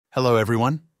Hello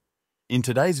everyone. In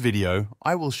today's video,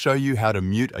 I will show you how to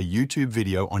mute a YouTube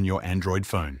video on your Android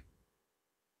phone.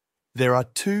 There are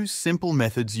two simple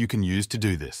methods you can use to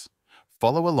do this.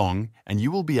 Follow along and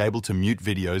you will be able to mute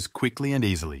videos quickly and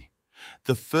easily.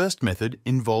 The first method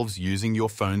involves using your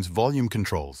phone's volume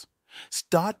controls.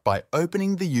 Start by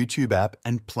opening the YouTube app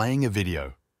and playing a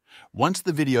video. Once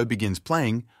the video begins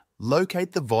playing,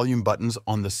 locate the volume buttons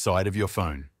on the side of your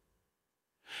phone.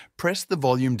 Press the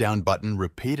volume down button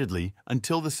repeatedly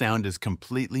until the sound is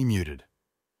completely muted.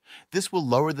 This will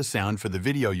lower the sound for the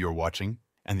video you're watching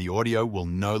and the audio will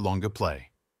no longer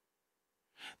play.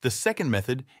 The second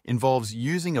method involves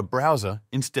using a browser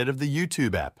instead of the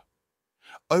YouTube app.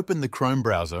 Open the Chrome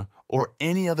browser or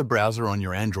any other browser on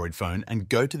your Android phone and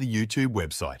go to the YouTube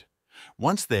website.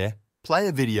 Once there, play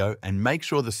a video and make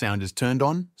sure the sound is turned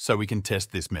on so we can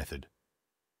test this method.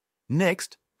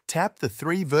 Next, tap the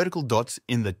three vertical dots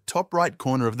in the top right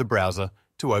corner of the browser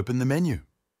to open the menu.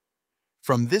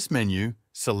 From this menu,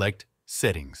 select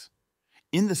Settings.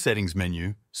 In the Settings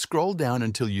menu, scroll down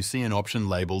until you see an option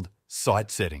labeled Site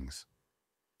Settings.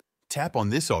 Tap on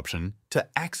this option to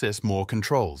access more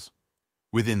controls.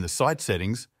 Within the Site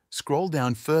Settings, scroll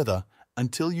down further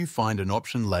until you find an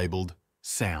option labeled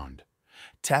Sound.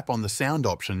 Tap on the Sound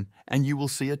option and you will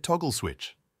see a toggle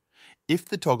switch. If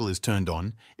the toggle is turned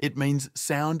on, it means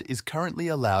sound is currently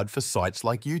allowed for sites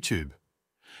like YouTube.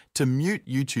 To mute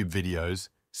YouTube videos,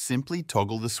 simply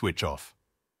toggle the switch off.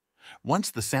 Once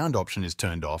the sound option is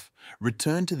turned off,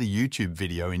 return to the YouTube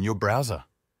video in your browser.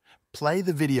 Play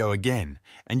the video again,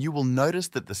 and you will notice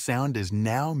that the sound is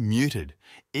now muted,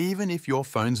 even if your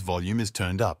phone's volume is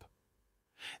turned up.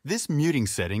 This muting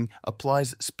setting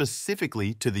applies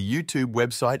specifically to the YouTube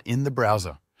website in the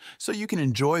browser, so you can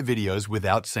enjoy videos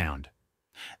without sound.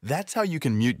 That's how you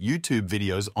can mute YouTube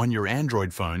videos on your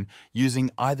Android phone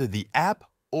using either the app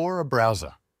or a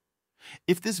browser.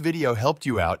 If this video helped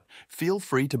you out, feel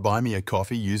free to buy me a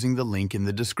coffee using the link in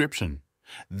the description.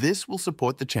 This will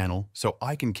support the channel so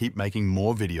I can keep making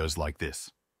more videos like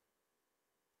this.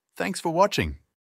 Thanks for watching.